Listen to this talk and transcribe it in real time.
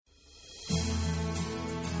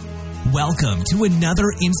Welcome to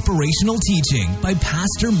another inspirational teaching by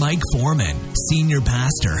Pastor Mike Foreman, Senior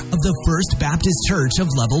Pastor of the First Baptist Church of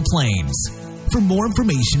Level Plains. For more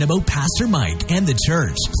information about Pastor Mike and the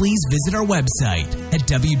church, please visit our website at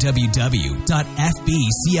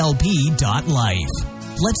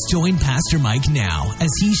www.fbclp.life. Let's join Pastor Mike now as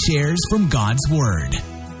he shares from God's Word.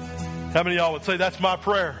 How many of y'all would say that's my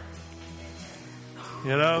prayer?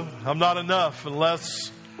 You know, I'm not enough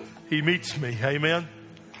unless He meets me. Amen?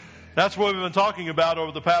 That's what we've been talking about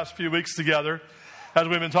over the past few weeks together, as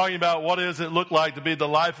we've been talking about what does it look like to be the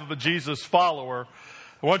life of a Jesus follower.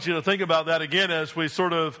 I want you to think about that again as we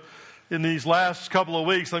sort of, in these last couple of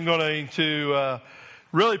weeks, I'm going to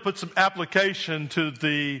really put some application to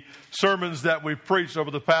the sermons that we've preached over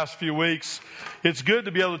the past few weeks. It's good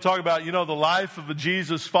to be able to talk about, the life of a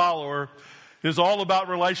Jesus follower is all about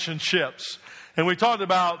relationships. And we talked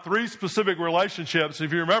about 3 specific relationships.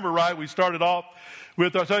 If you remember, right, we started off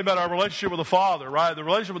with talking about our relationship with the Father, right? The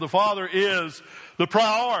relationship with the Father is the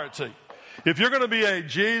priority. If you're going to be a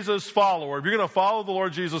Jesus follower, if you're going to follow the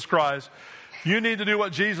Lord Jesus Christ, you need to do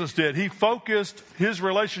what Jesus did. He focused His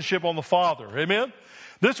relationship on the Father. Amen?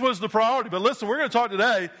 This was the priority. But listen, we're going to talk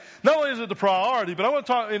today, not only is it the priority, but I want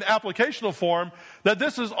to talk in applicational form that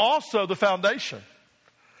this is also the foundation.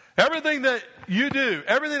 Everything that you do,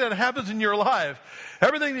 everything that happens in your life,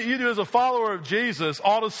 everything that you do as a follower of Jesus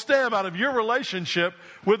ought to stem out of your relationship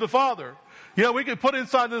with the Father. We could put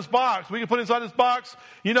inside this box, my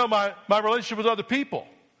relationship with other people,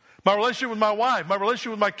 my relationship with my wife, my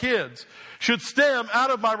relationship with my kids should stem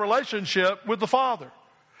out of my relationship with the Father.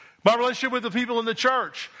 My relationship with the people in the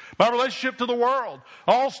church, my relationship to the world,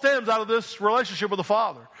 all stems out of this relationship with the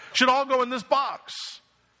Father. Should all go in this box.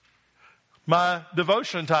 My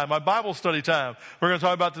devotion time, my Bible study time, we're going to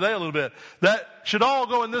talk about today a little bit. That should all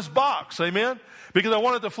go in this box, amen? Because I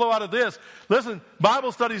want it to flow out of this. Listen,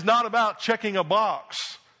 Bible study is not about checking a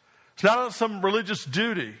box. It's not about some religious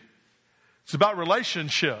duty. It's about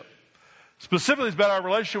relationship. Specifically, it's about our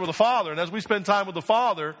relationship with the Father. And as we spend time with the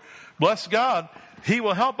Father, bless God, He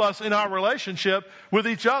will help us in our relationship with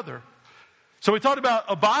each other. So we talked about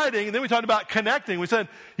abiding, and then we talked about connecting. We said,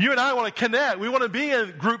 you and I want to connect. We want to be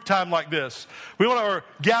in group time like this. We want to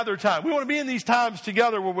gather time. We want to be in these times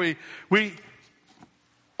together where we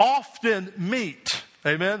often meet.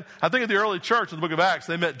 Amen? I think of the early church in the book of Acts,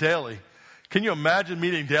 they met daily. Can you imagine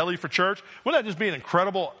meeting daily for church? Wouldn't that just be an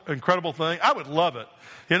incredible thing? I would love it.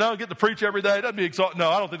 Get to preach every day. That'd be exhausting. No,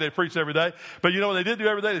 I don't think they preached every day. But what they did do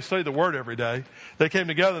every day? They studied the Word every day. They came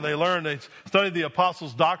together and they learned. They studied the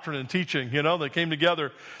apostles' doctrine and teaching. They came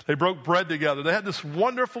together. They broke bread together. They had this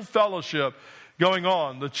wonderful fellowship going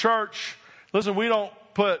on. The church, listen, we don't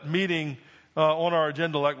put meeting on our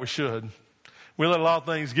agenda like we should. We let a lot of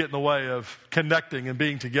things get in the way of connecting and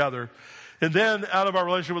being together. And then out of our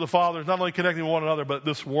relationship with the Father, not only connecting with one another, but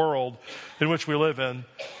this world in which we live in.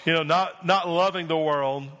 Not loving the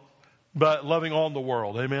world, but loving on the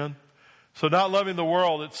world. Amen? So not loving the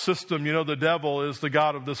world, its system. The devil is the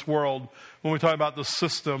god of this world. When we talk about the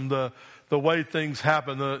system, the way things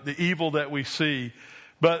happen, the evil that we see.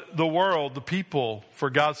 But the world, the people, for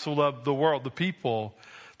God so loved the world, the people,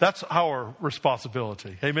 that's our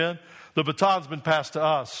responsibility. Amen? The baton's been passed to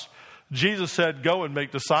us. Jesus said, go and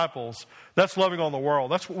make disciples. That's loving on the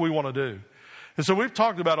world. That's what we want to do. And so we've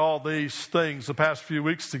talked about all these things the past few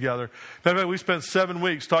weeks together. In fact, we spent 7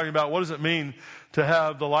 weeks talking about what does it mean to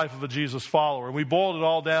have the life of a Jesus follower. And we boiled it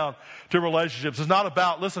all down to relationships. It's not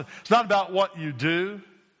about what you do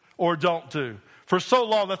or don't do. For so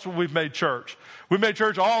long, that's what we've made church. We've made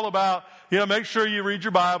church all about, make sure you read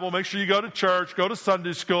your Bible, make sure you go to church, go to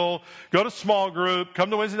Sunday school, go to small group, come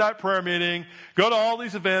to Wednesday night prayer meeting, go to all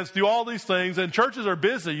these events, do all these things. And churches are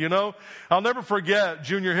busy, I'll never forget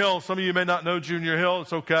Junior Hill. Some of you may not know Junior Hill.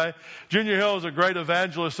 It's okay. Junior Hill is a great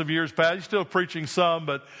evangelist of years past. He's still preaching some,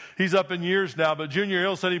 but he's up in years now. But Junior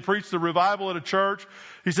Hill said he preached the revival at a church.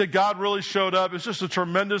 He said God really showed up. It's just a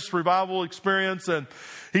tremendous revival experience. And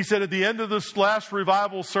he said at the end of this last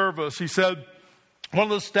revival service, he said, one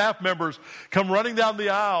of the staff members come running down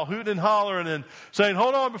the aisle, hooting and hollering and saying,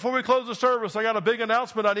 hold on, before we close the service, I got a big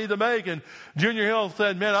announcement I need to make. And Junior Hill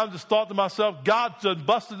said, man, I just thought to myself, God just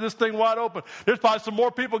busted this thing wide open. There's probably some more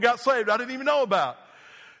people got saved I didn't even know about.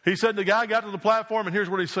 He said the guy got to the platform, and here's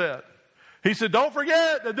what he said. He said, don't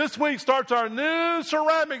forget that this week starts our new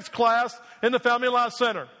ceramics class in the Family Life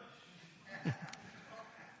Center.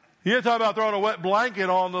 You talk about throwing a wet blanket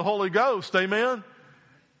on the Holy Ghost, amen?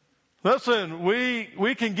 Listen,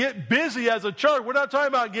 we can get busy as a church. We're not talking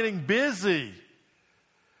about getting busy.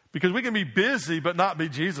 Because we can be busy but not be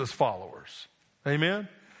Jesus followers. Amen?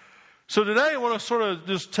 So today I want to sort of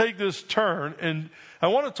just take this turn, and I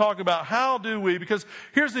want to talk about how do we, because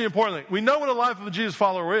here's the important thing. We know what a life of a Jesus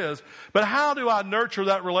follower is, but how do I nurture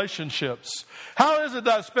that relationships? How is it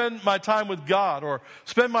that I spend my time with God or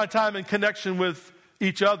spend my time in connection with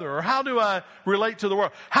each other? Or how do I relate to the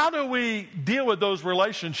world? How do we deal with those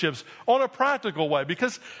relationships on a practical way?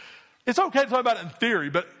 Because it's okay to talk about it in theory,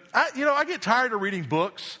 but I get tired of reading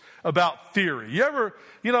books about theory. You ever,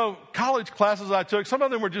 college classes I took, some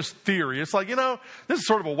of them were just theory. It's like, this is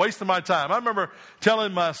sort of a waste of my time. I remember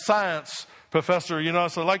telling my science professor, dude,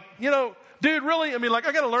 really? I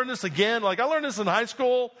got to learn this again. Like, I learned this in high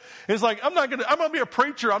school. It's like, I'm going to be a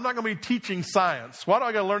preacher. I'm not going to be teaching science. Why do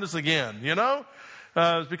I got to learn this again?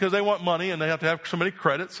 It's because they want money and they have to have so many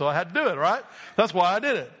credits. So I had to do it, right? That's why I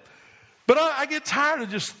did it. But I get tired of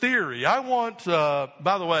just theory. I want,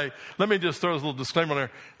 by the way, let me just throw this little disclaimer on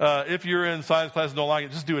there. If you're in science class and don't like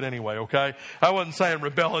it, just do it anyway, okay? I wasn't saying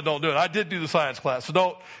rebel and don't do it. I did do the science class, so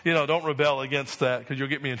don't rebel against that because you'll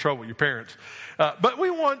get me in trouble with your parents. But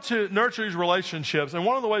we want to nurture these relationships, and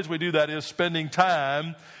one of the ways we do that is spending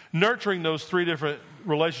time nurturing those three different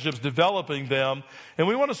relationships, developing them, and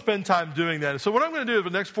we want to spend time doing that. So what I'm going to do for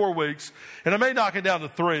the next 4 weeks, and I may knock it down to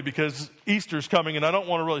 3 because Easter's coming and I don't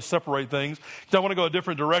want to really separate things because I want to go a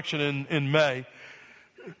different direction in May.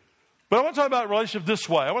 But I want to talk about relationship this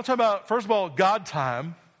way. I want to talk about, first of all, God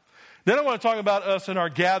time. Then I want to talk about us in our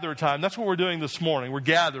gather time. That's what we're doing this morning. We're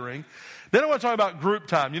gathering. Then I want to talk about group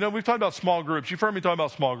time. We've talked about small groups. You've heard me talk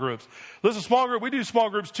about small groups. Listen, small group, we do small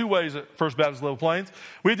groups 2 ways at First Baptist Level Plains.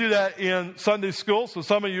 We do that in Sunday school. So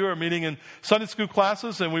some of you are meeting in Sunday school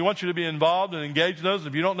classes, and we want you to be involved and engaged in those.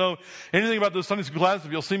 If you don't know anything about those Sunday school classes,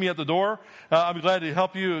 if you'll see me at the door, I'll be glad to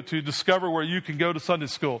help you to discover where you can go to Sunday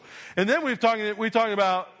school. And then we talked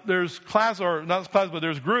about there's class, or not class, but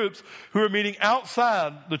there's groups who are meeting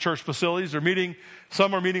outside the church facilities.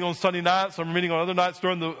 Some are meeting on Sunday nights, some are meeting on other nights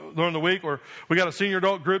during the week, or we got a senior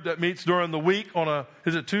adult group that meets during the week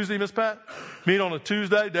is it Tuesday, Miss Pat? Meet on a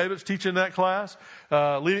Tuesday. David's teaching that class,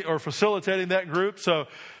 leading or facilitating that group. So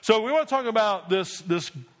we want to talk about this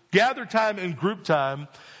gather time and group time.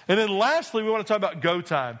 And then lastly, we want to talk about go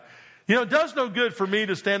time. It does no good for me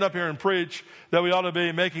to stand up here and preach that we ought to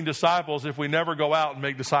be making disciples if we never go out and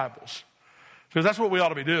make disciples. Because that's what we ought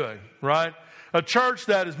to be doing, right? A church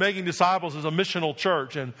that is making disciples is a missional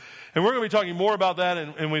church. And we're going to be talking more about that.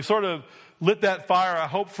 And we sort of lit that fire, I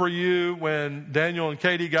hope, for you when Daniel and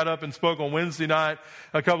Katie got up and spoke on Wednesday night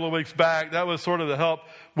a couple of weeks back. That was sort of to help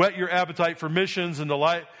whet your appetite for missions and to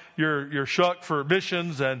light your shuck for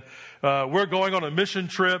missions. And we're going on a mission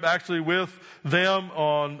trip actually with them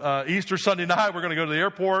on Easter Sunday night. We're going to go to the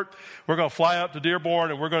airport. We're going to fly up to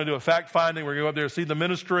Dearborn, and we're going to do a fact finding. We're going to go up there and see the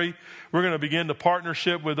ministry. We're going to begin to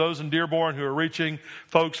partnership with those in Dearborn who are reaching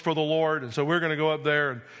folks for the Lord. And so we're going to go up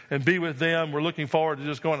there and be with them. We're looking forward to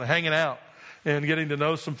just going and hanging out and getting to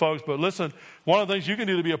know some folks. But listen, one of the things you can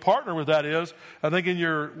do to be a partner with that is, I think in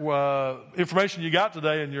your information you got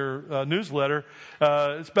today in your newsletter,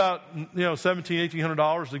 it's about $1,700,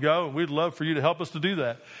 $1,800 to go. And we'd love for you to help us to do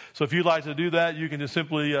that. So if you'd like to do that, you can just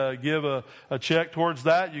simply give a check towards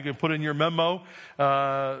that. You can put in your memo,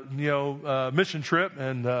 mission trip,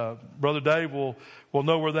 and Brother Dave will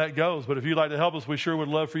know where that goes. But if you'd like to help us, we sure would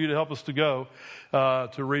love for you to help us to go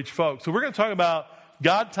to reach folks. So we're going to talk about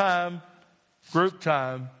God time, group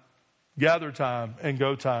time, gather time, and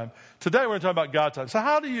go time. Today we're going to talk about God time. So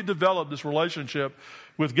how do you develop this relationship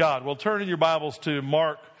with God? Well, turn in your Bibles to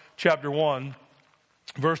Mark chapter 1,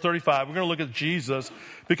 verse 35. We're going to look at Jesus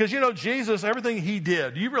because, Jesus, everything he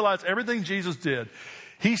did, you realize everything Jesus did,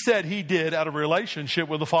 he said he did out of relationship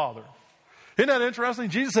with the Father. Isn't that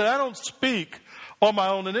interesting? Jesus said, I don't speak on my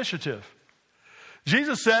own initiative.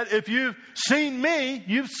 Jesus said, if you've seen me,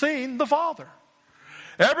 you've seen the Father.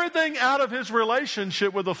 Everything out of his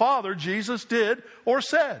relationship with the Father, Jesus did or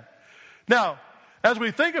said. Now, as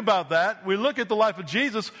we think about that, we look at the life of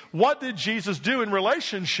Jesus. What did Jesus do in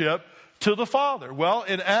relationship to the Father? Well,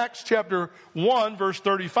 in Acts chapter 1, verse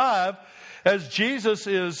 35, as Jesus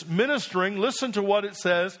is ministering, listen to what it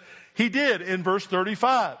says he did in verse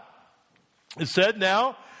 35. It said,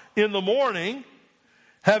 now, in the morning,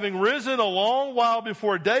 having risen a long while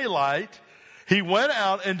before daylight, he went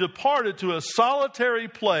out and departed to a solitary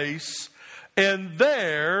place, and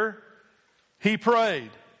there he prayed.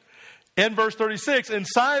 In verse 36, and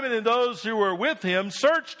Simon and those who were with him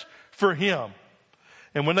searched for him.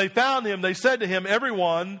 And when they found him, they said to him,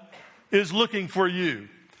 everyone is looking for you.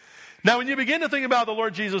 Now, when you begin to think about the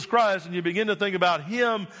Lord Jesus Christ and you begin to think about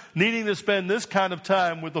Him needing to spend this kind of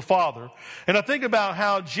time with the Father, and I think about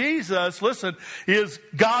how Jesus, listen, is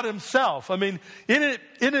God Himself. I mean, isn't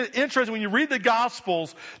it interesting when you read the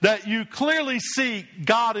Gospels that you clearly see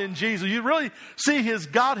God in Jesus? You really see His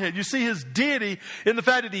Godhead. You see His deity in the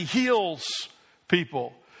fact that He heals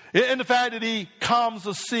people, in the fact that He calms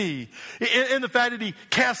the sea, in the fact that He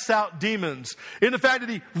casts out demons, in the fact that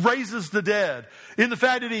He raises the dead, in the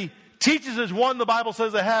fact that He teaches as one, the Bible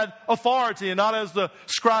says, that had authority and not as the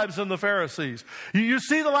scribes and the Pharisees. You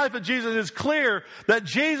see the life of Jesus, and it's clear that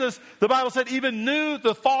Jesus, the Bible said, even knew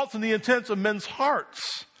the thoughts and the intents of men's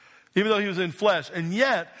hearts, even though He was in flesh. And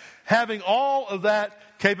yet, having all of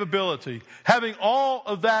that capability, having all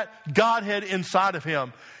of that Godhead inside of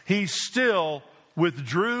Him, He still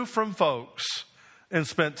withdrew from folks and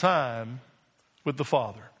spent time with the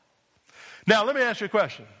Father. Now, let me ask you a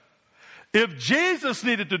question. If Jesus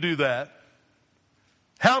needed to do that,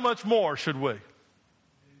 how much more should we?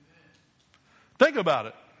 Think about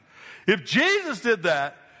it. If Jesus did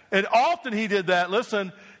that, and often He did that,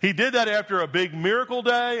 listen, He did that after a big miracle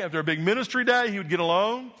day, after a big ministry day, He would get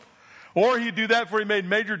alone. Or He'd do that before He made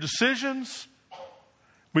major decisions.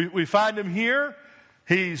 We find Him here.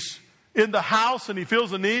 He's in the house and He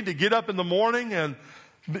feels the need to get up in the morning and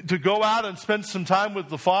to go out and spend some time with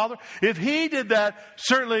the Father. If He did that,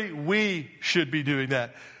 certainly we should be doing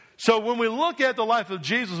that. So when we look at the life of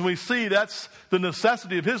Jesus and we see that's the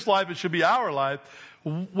necessity of His life, it should be our life.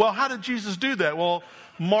 Well, how did Jesus do that? Well,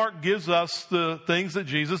 Mark gives us the things that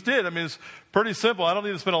Jesus did. I mean, it's pretty simple. I don't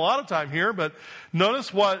need to spend a lot of time here, but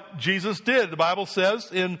notice what Jesus did. The Bible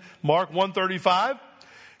says in Mark 1:35,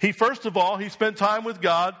 first of all, He spent time with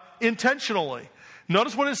God intentionally.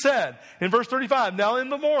 Notice what it said in verse 35. Now in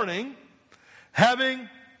the morning, having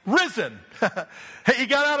risen, He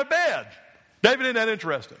got out of bed. David, isn't that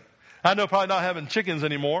interesting? I know probably not having chickens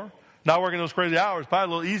anymore, not working those crazy hours,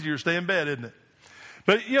 probably a little easier to stay in bed, isn't it?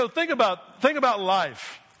 But, think about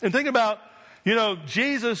life and think about,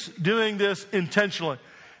 Jesus doing this intentionally.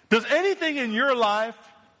 Does anything in your life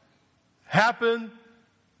happen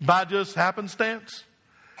by just happenstance?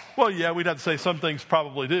 Well, yeah, we'd have to say some things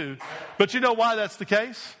probably do. But you know why that's the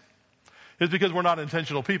case? It's because we're not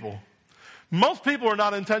intentional people. Most people are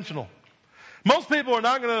not intentional. Most people are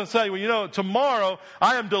not going to say, well, tomorrow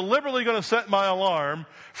I am deliberately going to set my alarm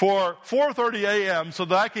for 4:30 a.m. so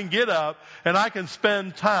that I can get up and I can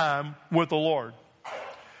spend time with the Lord.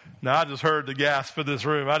 Now, I just heard the gasp in this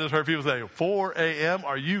room. I just heard people say, 4 a.m.?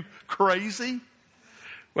 Are you crazy?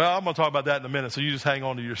 Well, I'm going to talk about that in a minute, so you just hang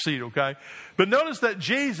on to your seat, okay? But notice that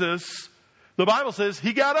Jesus, the Bible says,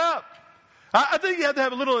 He got up. I think you have to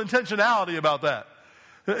have a little intentionality about that.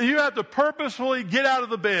 You have to purposefully get out of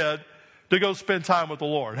the bed to go spend time with the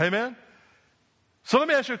Lord. Amen? So let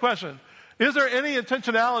me ask you a question. Is there any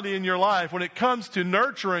intentionality in your life when it comes to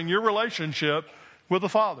nurturing your relationship with the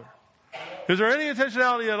Father? Is there any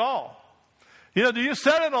intentionality at all? Do you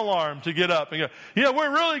set an alarm to get up and go,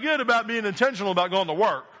 we're really good about being intentional about going to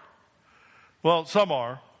work. Well, some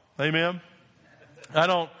are. Amen? I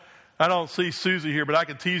don't see Susie here, but I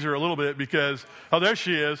can tease her a little bit because, there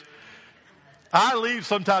she is. I leave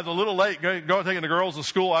sometimes a little late, go taking the girls to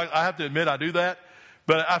school. I have to admit I do that.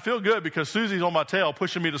 But I feel good because Susie's on my tail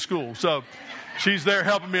pushing me to school. So she's there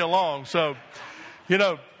helping me along. So,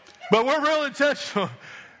 but we're real intentional.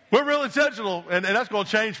 We're real intentional, and that's going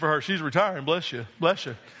to change for her. She's retiring. Bless you. Bless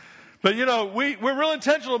you. But, we're real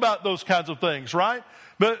intentional about those kinds of things, right?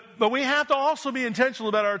 But we have to also be intentional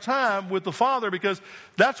about our time with the Father because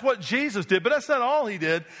that's what Jesus did. But that's not all He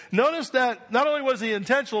did. Notice that not only was He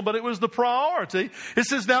intentional, but it was the priority. It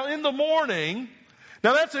says, now in the morning,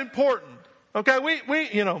 now that's important. Okay, we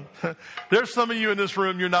there's some of you in this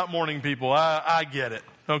room, you're not morning people. I get it.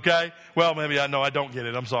 Okay? Well, maybe I don't get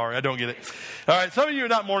it. I'm sorry. I don't get it. All right. Some of you are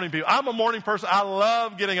not morning people. I'm a morning person. I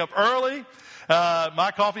love getting up early.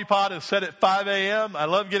 My coffee pot is set at 5 a.m. I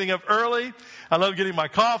love getting up early. I love getting my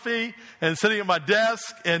coffee and sitting at my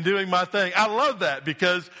desk and doing my thing. I love that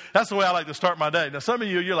because that's the way I like to start my day. Now, some of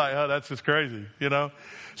you, you're like, oh, that's just crazy,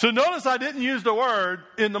 So notice I didn't use the word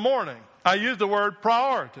in the morning. I used the word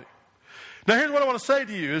priority. Now, here's what I want to say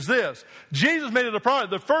to you is this. Jesus made it a priority.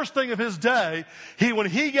 The first thing of His day, when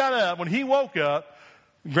he got up, when He woke up,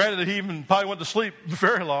 granted that He even probably went to sleep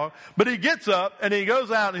very long, but He gets up and He goes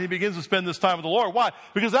out and He begins to spend this time with the Lord. Why?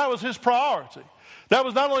 Because that was His priority. That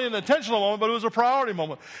was not only an intentional moment, but it was a priority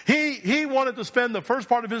moment. He wanted to spend the first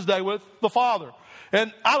part of His day with the Father.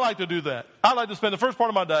 And I like to do that. I like to spend the first part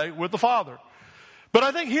of my day with the Father. But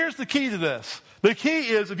I think here's the key to this. The key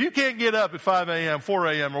is if you can't get up at 5 a.m., 4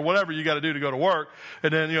 a.m., or whatever you got to do to go to work,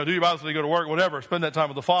 and then, do your Bible study, go to work, whatever, spend that time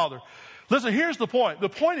with the Father. Listen, here's the point. The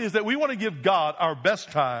point is that we want to give God our best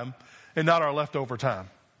time and not our leftover time.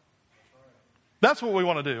 That's what we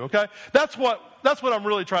want to do, okay? That's what I'm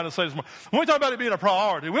really trying to say this morning. When we talk about it being a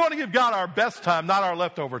priority, we want to give God our best time, not our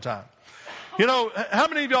leftover time. How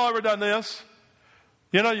many of y'all ever done this?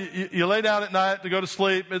 You lay down at night to go to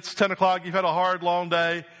sleep. It's 10 o'clock. You've had a hard, long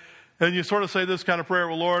day. And you sort of say this kind of prayer,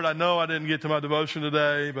 well, Lord, I know I didn't get to my devotion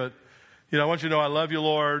today, but, I want you to know I love you,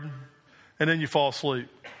 Lord. And then you fall asleep.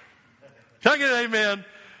 Can I get an amen?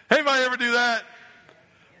 Anybody ever do that?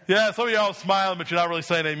 Yeah, some of y'all are smiling, but you're not really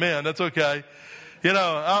saying amen. That's okay.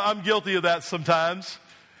 I'm guilty of that sometimes.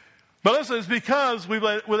 But listen, it's because with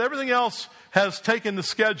everything else has taken the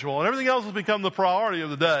schedule and everything else has become the priority of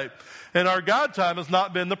the day. And our God time has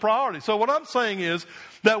not been the priority. So what I'm saying is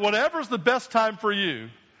that whatever's the best time for you,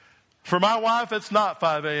 for my wife, it's not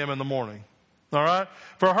 5 a.m. in the morning. All right?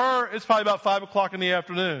 For her, it's probably about 5 o'clock in the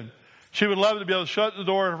afternoon. She would love to be able to shut the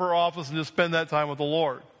door of her office and just spend that time with the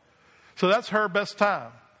Lord. So that's her best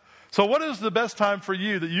time. So what is the best time for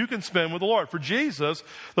you that you can spend with the Lord? For Jesus,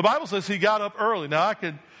 the Bible says he got up early. Now I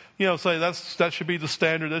could, say that should be the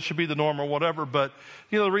standard, that should be the norm or whatever. But,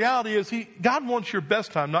 the reality is God wants your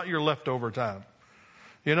best time, not your leftover time.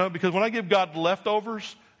 Because when I give God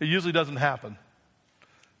leftovers, it usually doesn't happen.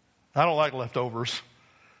 I don't like leftovers.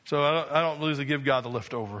 So I don't usually give God the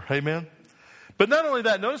leftover. Amen? But not only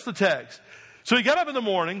that, notice the text. So he got up in the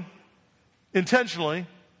morning, intentionally.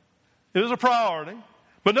 It was a priority.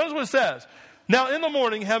 But notice what it says. Now in the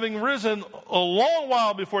morning, having risen a long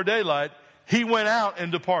while before daylight, he went out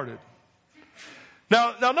and departed.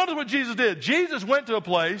 Now notice what Jesus did. Jesus went to a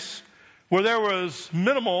place where there was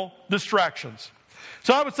minimal distractions.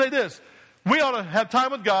 So I would say this. We ought to have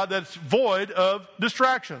time with God that's void of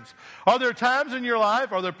distractions. Are there times in your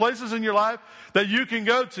life, are there places in your life that you can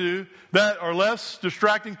go to that are less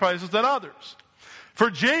distracting places than others? For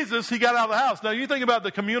Jesus, he got out of the house. Now you think about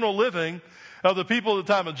the communal living of the people at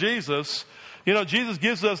the time of Jesus. Jesus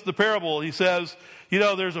gives us the parable. He says,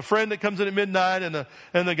 there's a friend that comes in at midnight and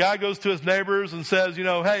the guy goes to his neighbors and says,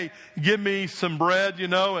 hey, give me some bread,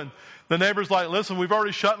 and the neighbor's like, listen, we've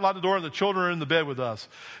already shut and locked the door and the children are in the bed with us.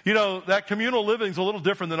 That communal living is a little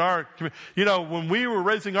different than our, when we were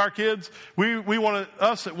raising our kids, we wanted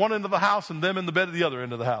us at one end of the house and them in the bed at the other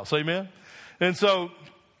end of the house. Amen? And so,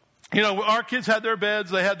 our kids had their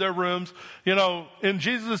beds, they had their rooms. In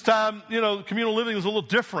Jesus' time, communal living was a little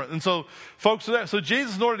different. And so folks are there. So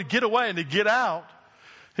Jesus, in order to get away and to get out,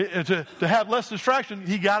 to have less distraction,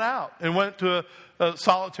 he got out and went to a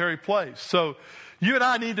solitary place. So you and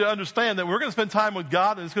I need to understand that we're going to spend time with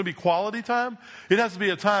God and it's going to be quality time. It has to be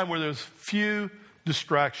a time where there's few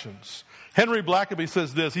distractions. Henry Blackaby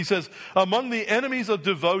says this. He says, among the enemies of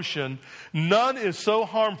devotion, none is so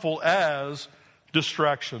harmful as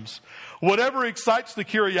distractions. Whatever excites the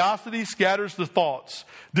curiosity scatters the thoughts,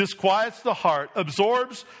 disquiets the heart,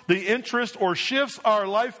 absorbs the interest, or shifts our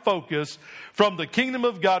life focus from the kingdom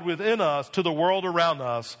of God within us to the world around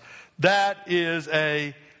us. That is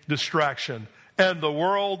a distraction. And the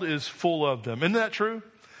world is full of them. Isn't that true?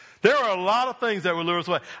 There are a lot of things that will lure us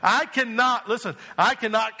away. I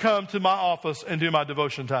cannot come to my office and do my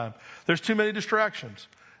devotion time. There's too many distractions.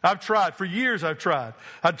 I've tried. For years I've tried.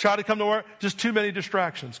 I'd try to come to work. Just too many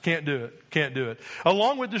distractions. Can't do it.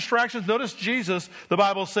 Along with distractions, notice Jesus, the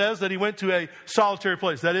Bible says that he went to a solitary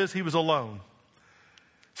place. That is, he was alone.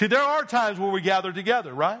 See, there are times where we gather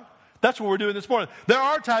together, right? That's what we're doing this morning. There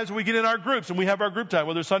are times when we get in our groups and we have our group time,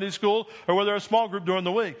 whether it's Sunday school or whether it's a small group during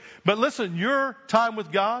the week. But listen, your time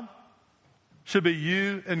with God should be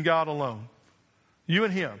you and God alone. You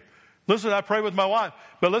and him. Listen, I pray with my wife.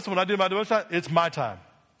 But listen, when I do my devotion time, it's my time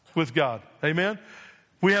with God. Amen?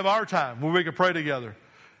 We have our time where we can pray together.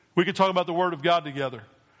 We can talk about the Word of God together.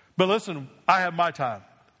 But listen, I have my time.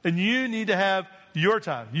 And you need to have your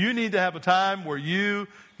time. You need to have a time where you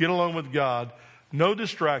get alone with God. No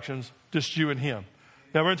distractions, just you and him.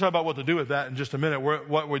 Now, we're going to talk about what to do with that in just a minute,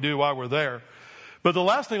 what we do while we're there. But the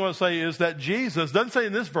last thing I want to say is that Jesus, doesn't say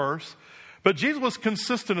in this verse, but Jesus was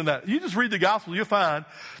consistent in that. You just read the gospel, you'll find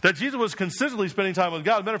that Jesus was consistently spending time with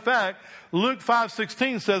God. As a matter of fact, Luke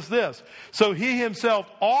 5:16 says this. So he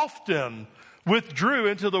himself often withdrew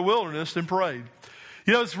into the wilderness and prayed.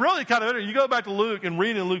 It's really kind of interesting. You go back to Luke and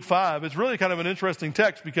read in Luke 5, it's really kind of an interesting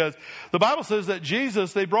text because the Bible says that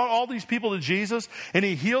they brought all these people to Jesus and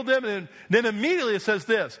he healed them. And then immediately it says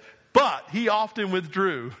this, but he often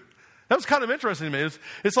withdrew That was kind of interesting to me.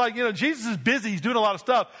 It's like, Jesus is busy. He's doing a lot of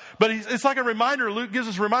stuff. But it's like a reminder. Luke gives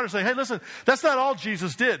us a reminder saying, hey, listen, that's not all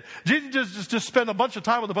Jesus did. Jesus just spent a bunch of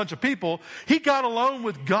time with a bunch of people. He got alone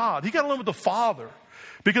with God. He got alone with the Father.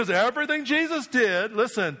 Because everything Jesus did,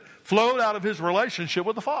 listen, flowed out of his relationship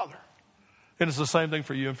with the Father. And it's the same thing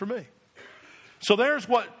for you and for me. So there's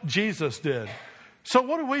what Jesus did. So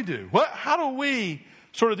what do we do? How do we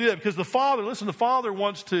sort of do that? Because the Father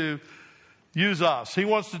wants to use us. He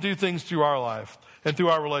wants to do things through our life and through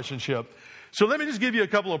our relationship. So let me just give you a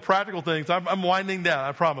couple of practical things. I'm winding down.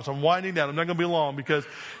 I promise. I'm winding down. I'm not going to be long because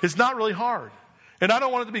it's not really hard. And I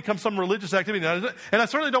don't want it to become some religious activity. And I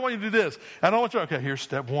certainly don't want you to do this. I don't want you, okay, here's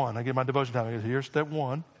step 1. I get my devotion time. Here's step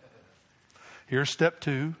 1. Here's step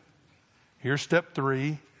 2. Here's step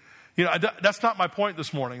 3. That's not my point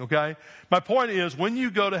this morning, okay? My point is when you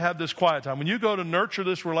go to have this quiet time, when you go to nurture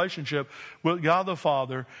this relationship with God the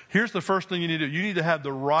Father, here's the first thing you need to do. You need to have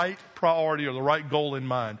the right priority or the right goal in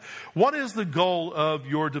mind. What is the goal of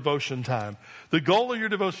your devotion time? The goal of your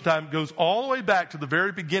devotion time goes all the way back to the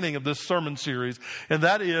very beginning of this sermon series, and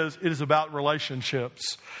that is, it is about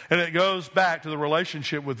relationships. And it goes back to the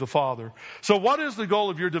relationship with the Father. So what is the goal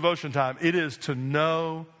of your devotion time? It is to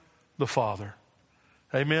know the Father.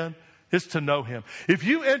 Amen? It's to know him. If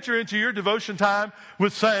you enter into your devotion time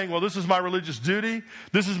with saying, well, this is my religious duty,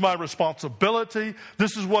 this is my responsibility,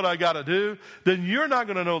 this is what I got to do, then you're not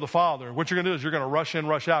going to know the Father. What you're going to do is you're going to rush in,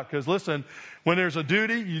 rush out. Because listen, when there's a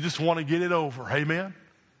duty, you just want to get it over. Amen?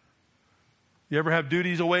 You ever have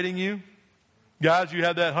duties awaiting you? Guys, you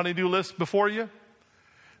have that honey-do list before you?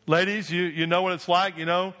 Ladies, you know what it's like,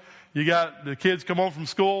 You got the kids come home from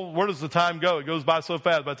school. Where does the time go? It goes by so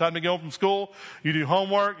fast. By the time they get home from school, you do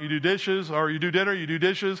homework, you do dishes, or you do dinner, you do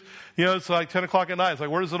dishes. It's like 10 o'clock at night. It's like,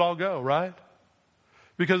 where does it all go, right?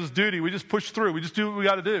 Because it's duty. We just push through. We just do what we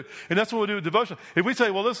got to do. And that's what we do with devotion. If we say,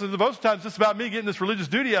 well, listen, devotion time is just about me getting this religious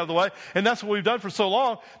duty out of the way, and that's what we've done for so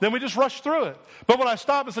long, then we just rush through it. But when I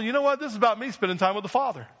stop and say, you know what? This is about me spending time with the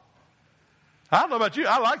Father. I don't know about you.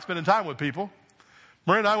 I like spending time with people.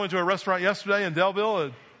 Maria and I went to a restaurant yesterday in Delville,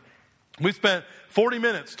 and we spent 40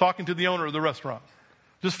 minutes talking to the owner of the restaurant.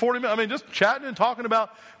 Just 40 minutes. Just chatting and talking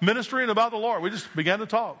about ministry and about the Lord. We just began to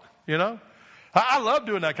talk, I love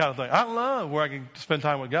doing that kind of thing. I love where I can spend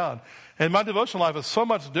time with God. And my devotional life is so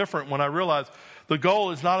much different when I realize the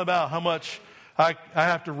goal is not about how much I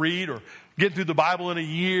have to read or get through the Bible in a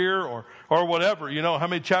year or whatever. How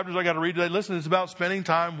many chapters I got to read today. Listen, it's about spending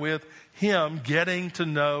time with him, getting to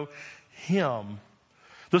know him.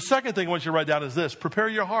 The second thing I want you to write down is this. Prepare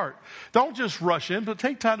your heart. Don't just rush in, but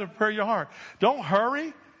take time to prepare your heart. Don't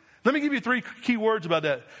hurry. Let me give you 3 key words about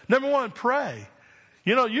that. Number 1, pray.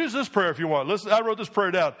 Use this prayer if you want. Listen, I wrote this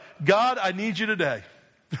prayer down. God, I need you today.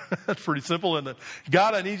 That's pretty simple, isn't it?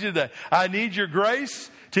 God, I need you today. I need your grace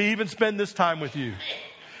to even spend this time with you.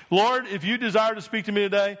 Lord, if you desire to speak to me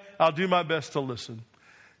today, I'll do my best to listen.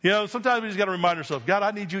 Sometimes we just got to remind ourselves, God, I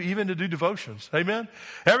need you even to do devotions. Amen?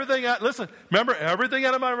 Remember, everything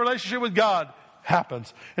out of my relationship with God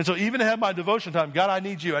happens. And so even to have my devotion time, God, I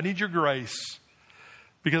need you. I need your grace.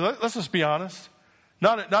 Because let's just be honest.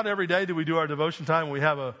 Not every day do we do our devotion time and we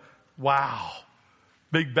have a wow,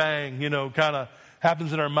 big bang, kind of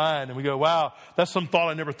happens in our mind. And we go, wow, that's some thought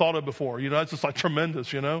I never thought of before. It's just like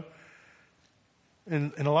tremendous, And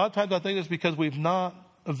a lot of times I think it's because we've not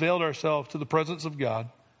availed ourselves to the presence of God.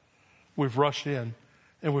 We've rushed in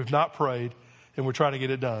and we've not prayed and we're trying to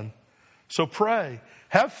get it done. So pray.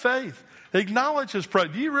 Have faith. Acknowledge his prayer.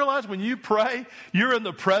 Do you realize when you pray, you're in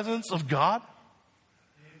the presence of God?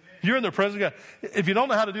 Amen. You're in the presence of God. If you don't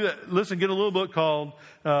know how to do that, listen, get a little book called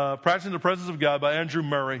Practicing the Presence of God by Andrew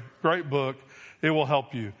Murray. Great book. It will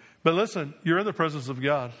help you. But listen, you're in the presence of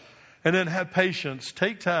God. And then have patience.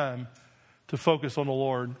 Take time to focus on the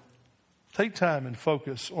Lord. Take time and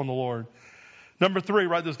focus on the Lord. Number 3,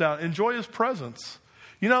 write this down. Enjoy his presence.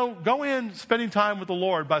 Go in spending time with the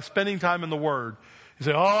Lord by spending time in the Word. You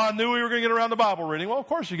say, I knew we were going to get around to Bible reading. Well, of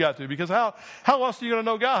course you got to, because how else are you going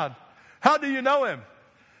to know God? How do you know him?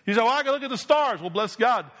 You say, I can look at the stars. Well, bless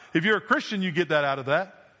God. If you're a Christian, you get that out of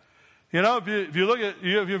that. If you look at,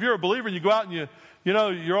 if you're a believer and you go out and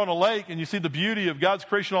you're on a lake and you see the beauty of God's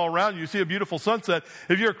creation all around you, you see a beautiful sunset.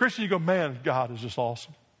 If you're a Christian, you go, man, God is just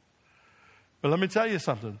awesome. But let me tell you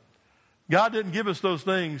something. God didn't give us those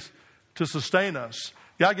things to sustain us.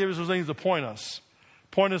 God gave us those things to point us.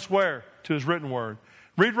 Point us where? To his written word.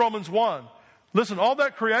 Read Romans 1. Listen, all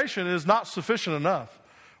that creation is not sufficient enough.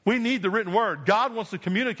 We need the written word. God wants to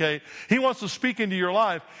communicate. He wants to speak into your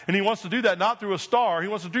life. And he wants to do that not through a star. He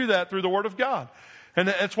wants to do that through the word of God. And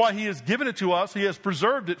that's why he has given it to us. He has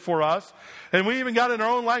preserved it for us. And we even got it in our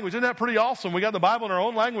own language. Isn't that pretty awesome? We got the Bible in our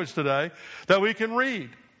own language today that we can read.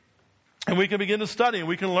 And we can begin to study and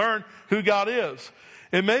we can learn who God is.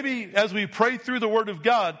 And maybe as we pray through the Word of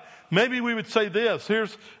God, maybe we would say this.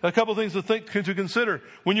 Here's a couple of things to consider.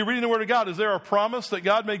 When you're reading the Word of God, is there a promise that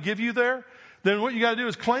God may give you there? Then what you got to do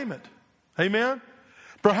is claim it. Amen?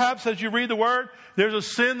 Perhaps as you read the Word, there's a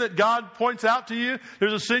sin that God points out to you.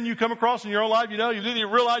 There's a sin you come across in your own life, you didn't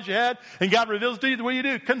even realize you had, and God reveals it to you. What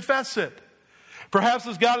do? Confess it. Perhaps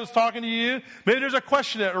as God is talking to you, maybe there's a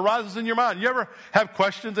question that arises in your mind. You ever have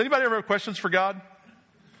questions? Anybody ever have questions for God?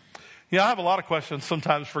 Yeah, I have a lot of questions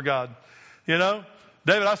sometimes for God. David,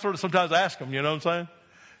 I sort of sometimes ask him, you know what I'm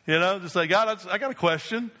saying? Just say, God, I got a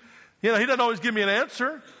question. He doesn't always give me an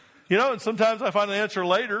answer. And sometimes I find an answer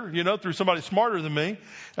later, through somebody smarter than me.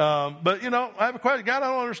 But I have a question. God, I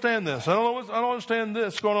don't understand this. I don't understand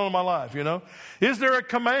this going on in my life, Is there a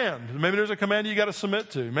command? Maybe there's a command you got to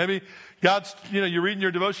submit to. Maybe God's, you're reading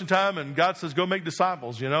your devotion time and God says, go make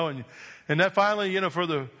disciples, and that finally, for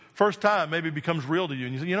the first time, maybe becomes real to you.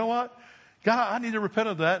 And you say, you know what? God, I need to repent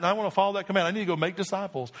of that and I want to follow that command. I need to go make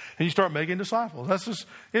disciples. And you start making disciples. That's just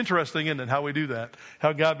interesting, isn't it? How we do that.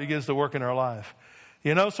 How God begins to work in our life.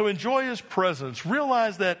 So enjoy His presence.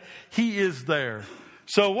 Realize that He is there.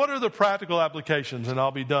 So what are the practical applications? And I'll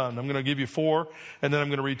be done. I'm going to give you 4, and then I'm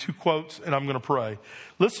going to read 2 quotes, and I'm going to pray.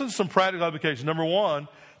 Listen to some practical applications. Number 1,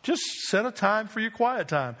 just set a time for your quiet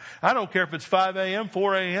time. I don't care if it's 5 a.m.,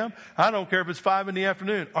 4 a.m. I don't care if it's 5 in the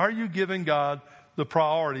afternoon. Are you giving God the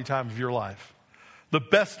priority time of your life? The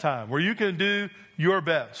best time, where you can do your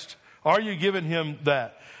best. Are you giving Him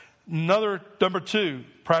that? Number 2,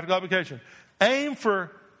 practical application. Aim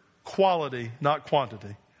for quality, not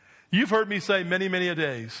quantity. You've heard me say many, many a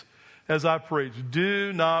days as I preach,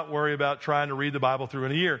 do not worry about trying to read the Bible through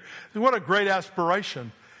in a year. What a great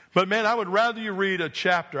aspiration. But man, I would rather you read a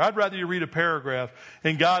chapter. I'd rather you read a paragraph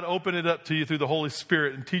and God open it up to you through the Holy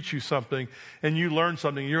Spirit and teach you something and you learn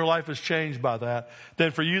something and your life is changed by that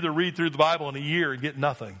than for you to read through the Bible in a year and get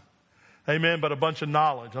nothing. Amen. But a bunch of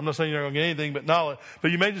knowledge. I'm not saying you're not going to get anything but knowledge,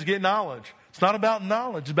 but you may just get knowledge. It's not about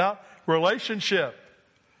knowledge. It's about relationship.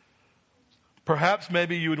 Perhaps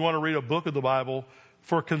maybe you would want to read a book of the Bible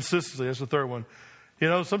for consistency. That's the 3rd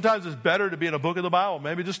one. Sometimes it's better to be in a book of the Bible.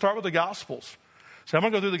 Maybe just start with the Gospels. So I'm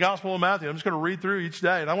going to go through the Gospel of Matthew. I'm just going to read through each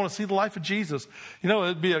day. And I want to see the life of Jesus.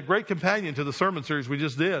 It'd be a great companion to the sermon series we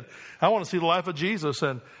just did. I want to see the life of Jesus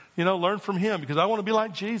and, learn from Him because I want to be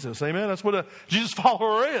like Jesus. Amen. That's what a Jesus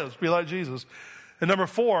follower is. Be like Jesus. And number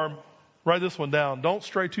 4, write this one down. Don't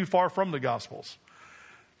stray too far from the Gospels.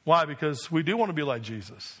 Why? Because we do want to be like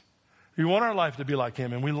Jesus. We want our life to be like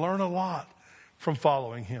Him, and we learn a lot from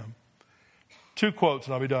following Him. 2 quotes,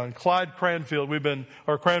 and I'll be done. Clyde Cranfield, we've been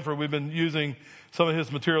using some of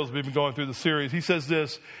his materials. We've been going through the series. He says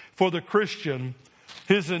this: for the Christian,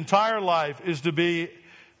 his entire life is to be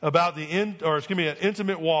about an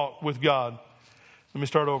intimate walk with God. Let me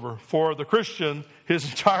start over. For the Christian, his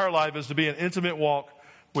entire life is to be an intimate walk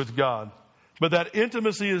with God. But that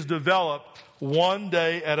intimacy is developed one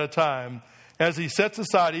day at a time as he sets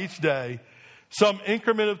aside each day some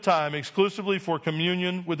increment of time exclusively for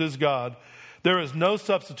communion with his God. There is no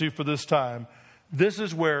substitute for this time. This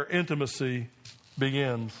is where intimacy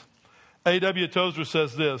begins. A.W. Tozer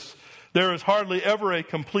says this: there is hardly ever a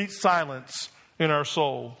complete silence in our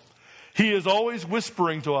soul. He is always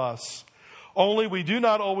whispering to us, only we do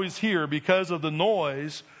not always hear because of the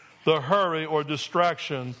noise, the hurry, or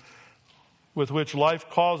distraction with which life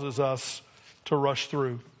causes us to rush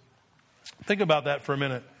through. Think about that for a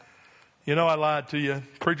minute. I lied to you.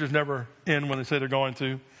 Preachers never end when they say they're going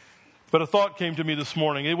to. But a thought came to me this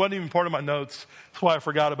morning. It wasn't even part of my notes. That's why I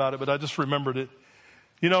forgot about it, but I just remembered it.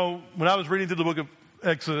 When I was reading through the book of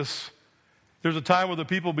Exodus, there's a time where the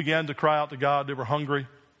people began to cry out to God. They were hungry.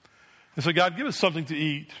 And so, God, give us something to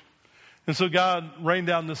eat. And so God rained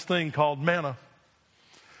down this thing called manna.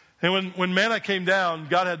 And when manna came down,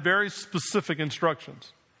 God had very specific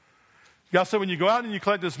instructions. God said, when you go out and you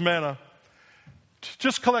collect this manna,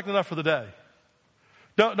 just collect enough for the day.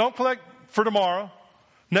 Don't collect for tomorrow,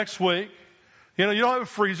 next week. You don't have a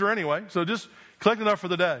freezer anyway, so just collect enough for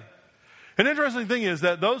the day. An interesting thing is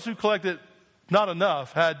that those who collected not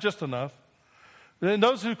enough had just enough. And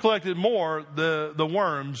those who collected more, the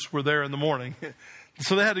worms were there in the morning.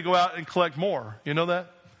 So they had to go out and collect more. You know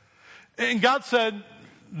that? And God said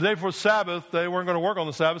the day before Sabbath, they weren't going to work on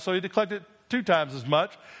the Sabbath, so He collected 2 times as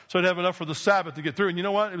much, so He'd have enough for the Sabbath to get through. And you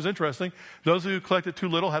know what? It was interesting. Those who collected too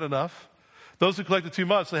little had enough. Those who collected too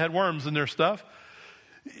much, they had worms in their stuff.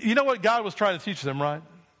 You know what God was trying to teach them, right?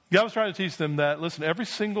 God was trying to teach them that, listen, every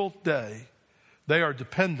single day They are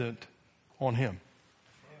dependent on Him.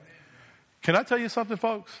 Can I tell you something,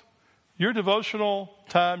 folks? Your devotional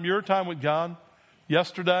time, your time with God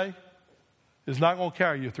yesterday is not going to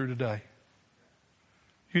carry you through today.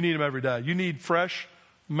 You need Him every day. You need fresh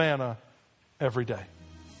manna every day.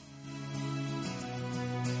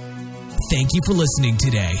 Thank you for listening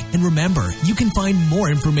today. And remember, you can find more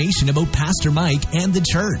information about Pastor Mike and the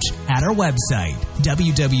church at our website,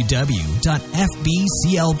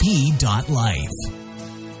 www.fbclp.life.